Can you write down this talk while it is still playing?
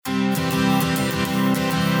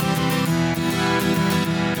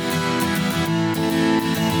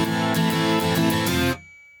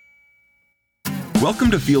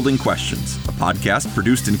Welcome to Fielding Questions, a podcast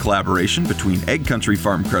produced in collaboration between Ag Country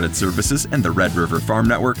Farm Credit Services and the Red River Farm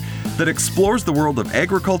Network that explores the world of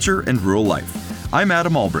agriculture and rural life. I'm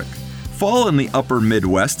Adam Albrick. Fall in the upper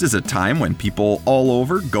Midwest is a time when people all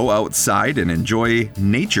over go outside and enjoy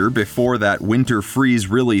nature before that winter freeze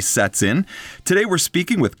really sets in. Today we're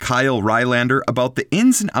speaking with Kyle Rylander about the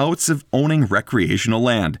ins and outs of owning recreational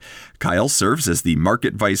land. Kyle serves as the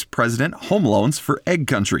Market Vice President, Home Loans for Ag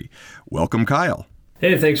Country. Welcome, Kyle.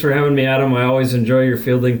 Hey, thanks for having me, Adam. I always enjoy your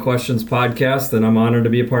Fielding Questions podcast, and I'm honored to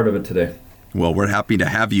be a part of it today. Well, we're happy to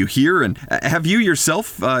have you here. And have you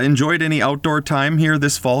yourself enjoyed any outdoor time here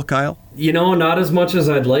this fall, Kyle? You know, not as much as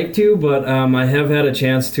I'd like to, but I have had a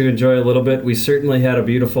chance to enjoy a little bit. We certainly had a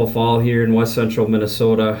beautiful fall here in west central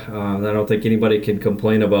Minnesota. I don't think anybody can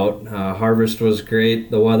complain about. Harvest was great.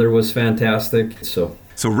 The weather was fantastic. So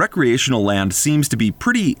recreational land seems to be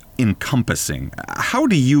pretty encompassing. How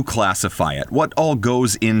do you classify it? What all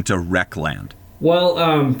goes into rec land? Well,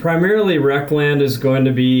 primarily rec land is going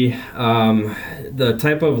to be the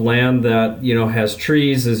type of land that, has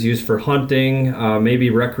trees, is used for hunting,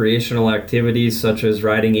 maybe recreational activities such as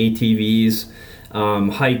riding ATVs,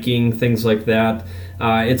 hiking, things like that.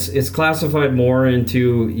 It's classified more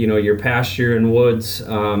into, your pasture and woods,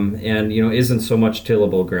 and, isn't so much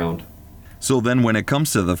tillable ground. So then when it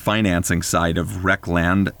comes to the financing side of rec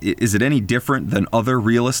land, is it any different than other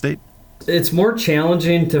real estate? It's more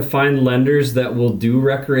challenging to find lenders that will do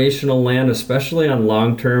recreational land, especially on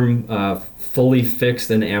long-term, fully fixed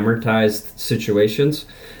and amortized situations.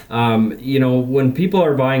 When people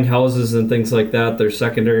are buying houses and things like that, there's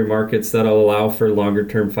secondary markets that'll allow for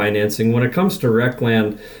longer-term financing. When it comes to rec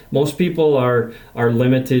land, most people are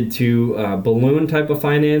limited to balloon type of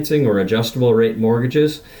financing or adjustable rate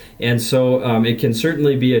mortgages. And so it can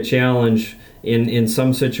certainly be a challenge in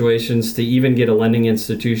some situations to even get a lending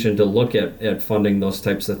institution to look at funding those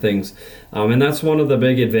types of things. And that's one of the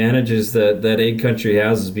big advantages that Ag Country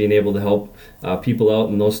has, is being able to help people out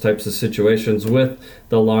in those types of situations with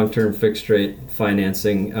the long-term fixed rate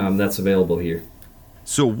financing that's available here.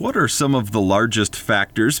 So what are some of the largest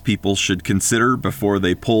factors people should consider before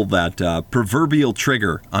they pull that proverbial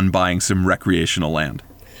trigger on buying some recreational land?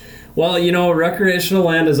 Well, recreational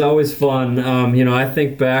land is always fun. I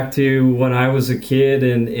think back to when I was a kid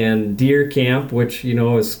and deer camp, which,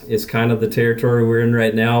 is kind of the territory we're in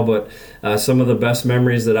right now. But some of the best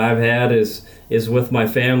memories that I've had is with my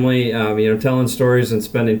family, telling stories and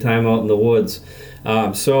spending time out in the woods.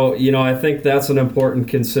 I think that's an important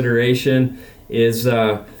consideration is,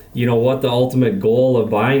 what the ultimate goal of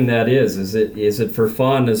buying that is. Is it for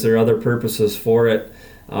fun? Is there other purposes for it?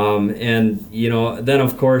 Then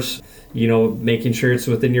of course, making sure it's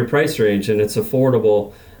within your price range and it's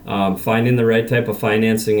affordable, finding the right type of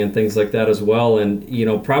financing and things like that as well. And,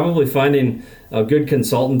 probably finding a good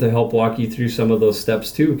consultant to help walk you through some of those steps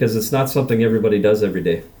too, because it's not something everybody does every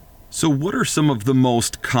day. So what are some of the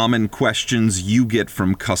most common questions you get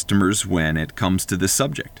from customers when it comes to this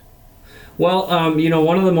subject? Well,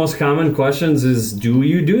 one of the most common questions is, do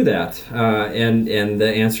you do that? And the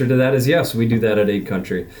answer to that is yes, we do that at Ag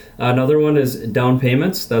Country. Another one is down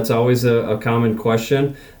payments. That's always a common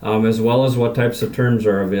question, as well as what types of terms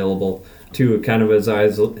are available too. Kind of as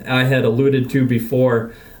I had alluded to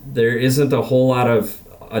before, there isn't a whole lot of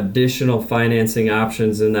additional financing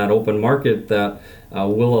options in that open market that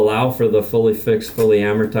will allow for the fully fixed, fully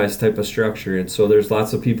amortized type of structure. And so there's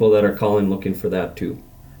lots of people that are calling looking for that too.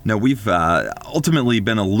 Now, we've ultimately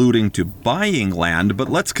been alluding to buying land, but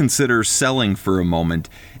let's consider selling for a moment.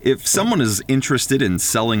 If someone is interested in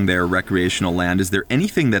selling their recreational land, is there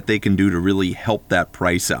anything that they can do to really help that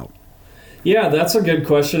price out? Yeah, that's a good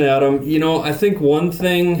question, Adam. I think one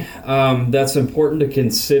thing that's important to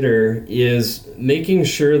consider is making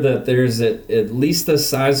sure that there's at least a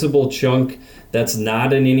sizable chunk that's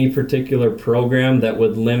not in any particular program that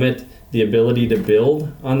would limit the ability to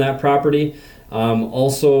build on that property.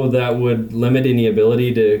 Also, that would limit any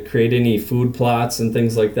ability to create any food plots and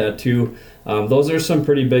things like that too. Those are some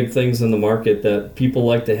pretty big things in the market that people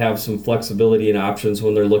like to have some flexibility and options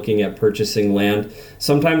when they're looking at purchasing land.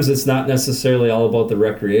 Sometimes it's not necessarily all about the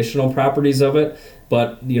recreational properties of it,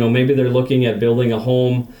 but maybe they're looking at building a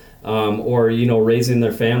home or raising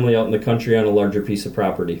their family out in the country on a larger piece of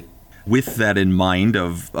property. With that in mind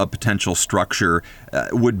of a potential structure,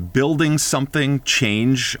 would building something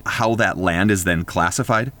change how that land is then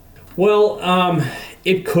classified? Well,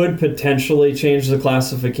 it could potentially change the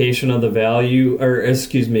classification of the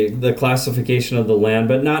the classification of the land,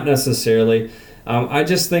 but not necessarily. I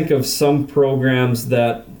just think of some programs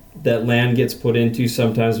that land gets put into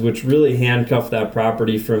sometimes, which really handcuff that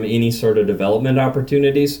property from any sort of development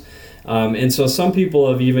opportunities. And so some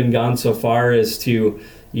people have even gone so far as to,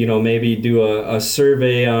 maybe do a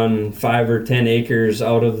survey on 5 or 10 acres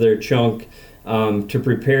out of their chunk to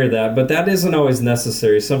prepare that. But that isn't always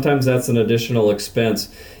necessary. Sometimes that's an additional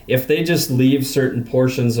expense. If they just leave certain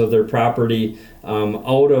portions of their property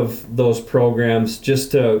out of those programs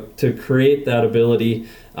just to create that ability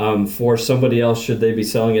for somebody else, should they be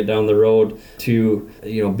selling it down the road, to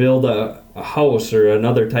build a house or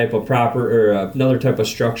another type of another type of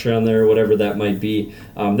structure on there, whatever that might be,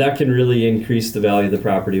 that can really increase the value of the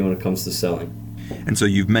property when it comes to selling. And so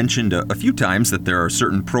you've mentioned a few times that there are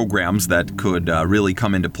certain programs that could really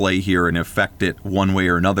come into play here and affect it one way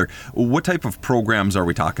or another. What type of programs are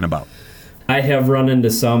we talking about? I have run into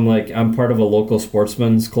some, like I'm part of a local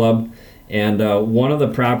sportsman's club, and one of the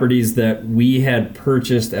properties that we had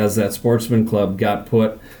purchased as that sportsman club got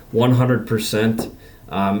put 100%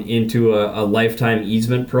 into a lifetime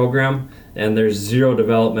easement program, and there's 0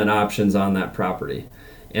 development options on that property.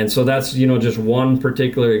 And so that's, just one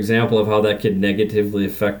particular example of how that could negatively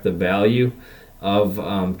affect the value of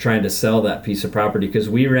trying to sell that piece of property, because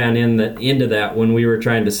we ran into that when we were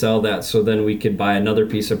trying to sell that, so then we could buy another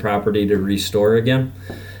piece of property to restore again.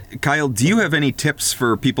 Kyle, do you have any tips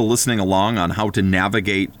for people listening along on how to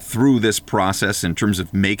navigate through this process in terms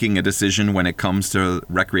of making a decision when it comes to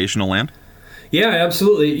recreational land? Yeah,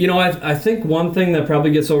 absolutely. I think one thing that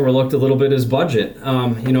probably gets overlooked a little bit is budget.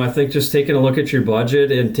 I think just taking a look at your budget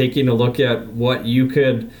and taking a look at what you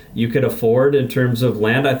could afford in terms of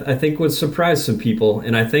land, I think would surprise some people.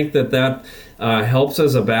 And I think that helps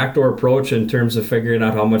as a backdoor approach in terms of figuring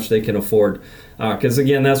out how much they can afford. Because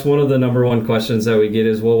again, that's one of the number one questions that we get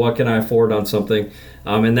is, well, what can I afford on something?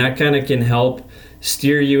 And that kind of can help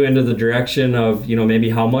steer you into the direction of, maybe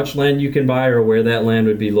how much land you can buy or where that land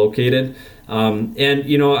would be located. I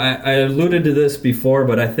alluded to this before,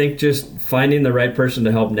 but I think just finding the right person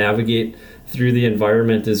to help navigate through the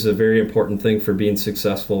environment is a very important thing for being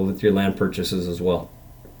successful with your land purchases as well.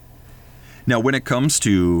 Now, when it comes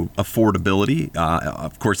to affordability,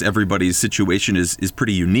 of course, everybody's situation is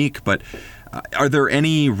pretty unique, but are there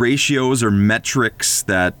any ratios or metrics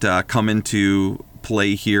that come into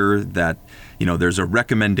play here that, there's a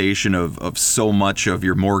recommendation of so much of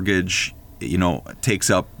your mortgage takes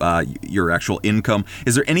up your actual income?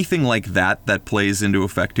 Is there anything like that plays into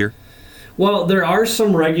effect here? Well, there are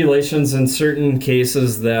some regulations in certain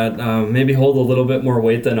cases that maybe hold a little bit more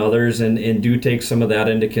weight than others and do take some of that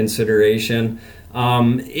into consideration.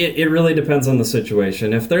 It really depends on the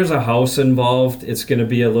situation. If there's a house involved, it's going to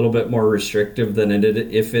be a little bit more restrictive than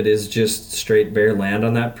if it is just straight bare land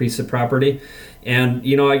on that piece of property. And,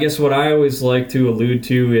 I guess what I always like to allude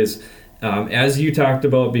to is, as you talked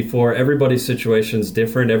about before, everybody's situation is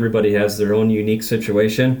different. Everybody has their own unique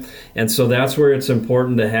situation. And so that's where it's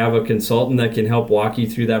important to have a consultant that can help walk you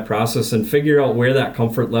through that process and figure out where that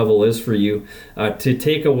comfort level is for you, to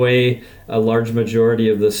take away a large majority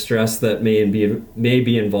of the stress that may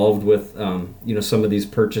be involved with some of these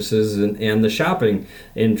purchases and the shopping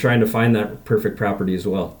and trying to find that perfect property as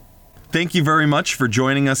well. Thank you very much for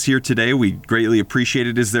joining us here today. We greatly appreciate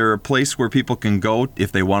it. Is there a place where people can go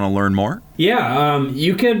if they want to learn more? Yeah,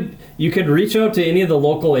 you could reach out to any of the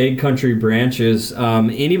local Ag Country branches.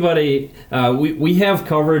 Anybody, we have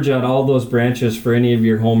coverage at all those branches for any of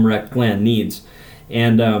your home rec land needs.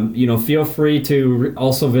 And, feel free to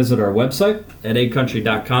also visit our website at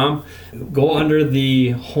agcountry.com. Go under the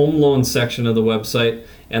home loan section of the website,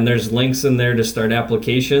 and there's links in there to start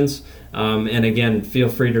applications. And again, feel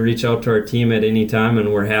free to reach out to our team at any time,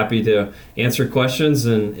 and we're happy to answer questions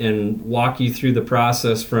and walk you through the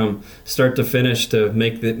process from start to finish to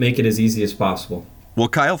make it as easy as possible. Well,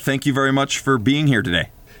 Kyle, thank you very much for being here today.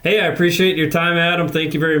 Hey, I appreciate your time, Adam.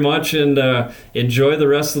 Thank you very much, and enjoy the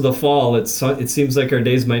rest of the fall. It seems like our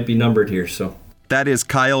days might be numbered here. So that is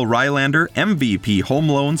Kyle Rylander, MVP Home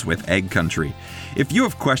Loans with Ag Country. If you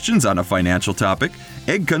have questions on a financial topic,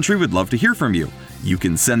 Ag Country would love to hear from you. You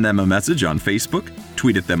can send them a message on Facebook,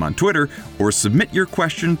 tweet at them on Twitter, or submit your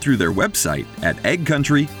question through their website at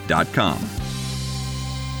agcountry.com.